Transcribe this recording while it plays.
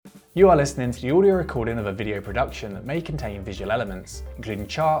You are listening to the audio recording of a video production that may contain visual elements, including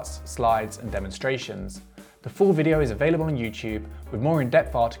charts, slides, and demonstrations. The full video is available on YouTube with more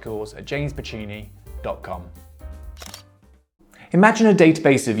in-depth articles at jamespacini.com. Imagine a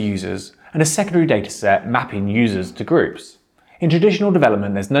database of users and a secondary dataset mapping users to groups. In traditional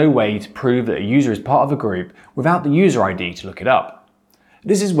development, there's no way to prove that a user is part of a group without the user ID to look it up.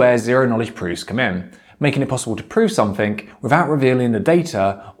 This is where zero-knowledge proofs come in, making it possible to prove something without revealing the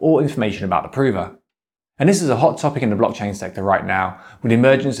data or information about the prover. And this is a hot topic in the blockchain sector right now, with the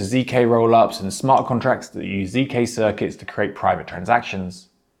emergence of ZK rollups and smart contracts that use ZK circuits to create private transactions.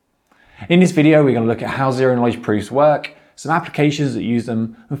 In this video, we're going to look at how zero-knowledge proofs work, some applications that use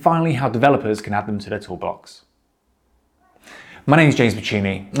them, and finally how developers can add them to their toolbox. My name is James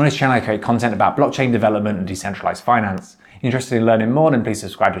Pacini. On this channel I create content about blockchain development and decentralized finance. If you're interested in learning more, then please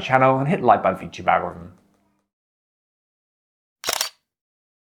subscribe to the channel and hit the like button for the YouTube algorithm.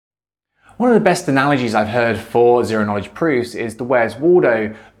 One of the best analogies I've heard for zero-knowledge proofs is the Where's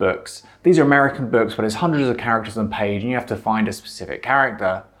Waldo books. These are American books where there's hundreds of characters on page and you have to find a specific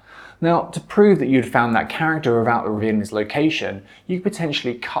character. Now, to prove that you'd found that character without revealing his location, you could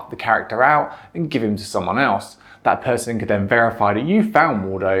potentially cut the character out and give him to someone else. That person could then verify that you found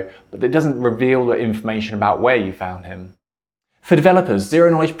Waldo, but it doesn't reveal the information about where you found him. For developers,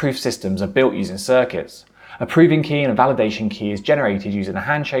 zero-knowledge proof systems are built using circuits. A proving key and a validation key is generated using a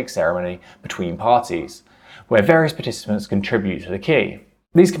handshake ceremony between parties, where various participants contribute to the key.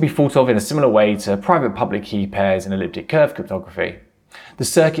 These can be thought of in a similar way to private-public key pairs in elliptic curve cryptography. The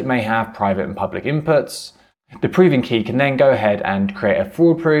circuit may have private and public inputs. The proving key can then go ahead and create a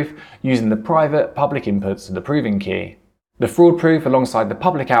fraud proof using the private public inputs of the proving key. The fraud proof alongside the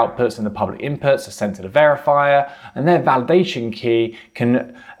public outputs and the public inputs are sent to the verifier, and their validation key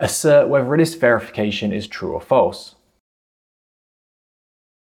can assert whether this verification is true or false.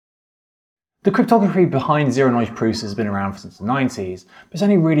 The cryptography behind zero-knowledge proofs has been around since the 90s, but it's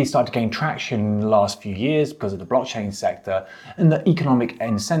only really started to gain traction in the last few years because of the blockchain sector and the economic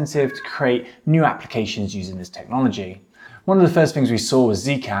incentive to create new applications using this technology. One of the first things we saw was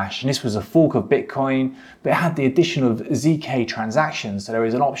Zcash, and this was a fork of Bitcoin, but it had the addition of ZK transactions, so there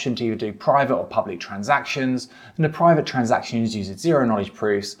is an option to either do private or public transactions, and the private transactions use zero-knowledge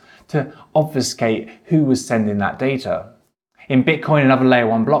proofs to obfuscate who was sending that data. In Bitcoin and other layer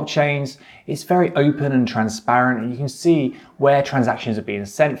 1 blockchains, it's very open and transparent, and you can see where transactions are being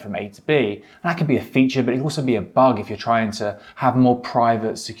sent from A to B. And that can be a feature, but it can also be a bug if you're trying to have more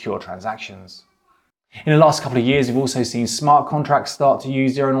private, secure transactions. In the last couple of years, we've also seen smart contracts start to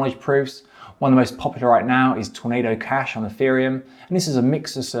use zero-knowledge proofs. One of the most popular right now is Tornado Cash on Ethereum, and this is a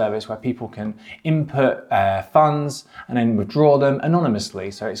mixer service where people can input funds and then withdraw them anonymously.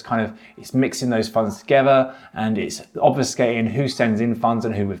 So it's mixing those funds together, and it's obfuscating who sends in funds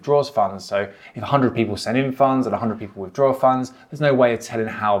and who withdraws funds. So if 100 people send in funds and 100 people withdraw funds, there's no way of telling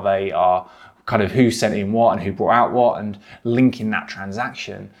how they are, who sent in what and who brought out what, and linking that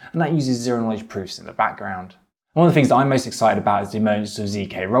transaction. And that uses zero-knowledge proofs in the background. One of the things that I'm most excited about is the emergence of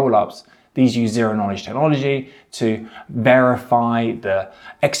ZK rollups. These use zero-knowledge technology to verify the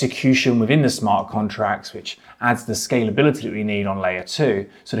execution within the smart contracts, which adds the scalability that we need on layer 2.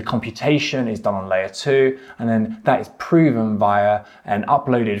 So the computation is done on layer 2, and then that is proven via an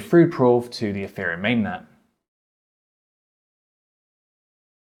uploaded through proof to the Ethereum mainnet.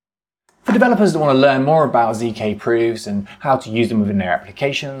 For developers that want to learn more about ZK proofs and how to use them within their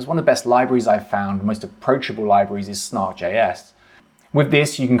applications, one of the best libraries I've found, the most approachable libraries, is Snark.js. With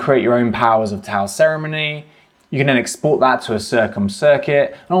this, you can create your own powers of Tau ceremony. You can then export that to a circum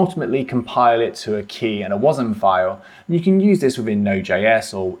circuit and ultimately compile it to a key and a WASM file. And you can use this within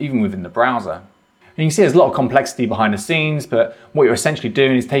Node.js or even within the browser. And you can see there's a lot of complexity behind the scenes, but what you're essentially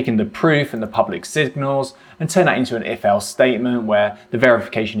doing is taking the proof and the public signals and turn that into an if-else statement where the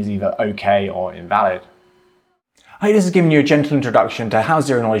verification is either okay or invalid. I hope this has given you a gentle introduction to how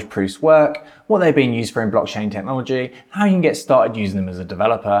zero-knowledge proofs work, what they're being used for in blockchain technology, and how you can get started using them as a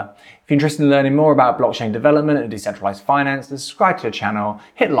developer. If you're interested in learning more about blockchain development and decentralized finance, then subscribe to the channel,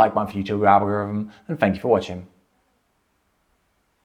 hit the like button for the YouTube algorithm, and thank you for watching.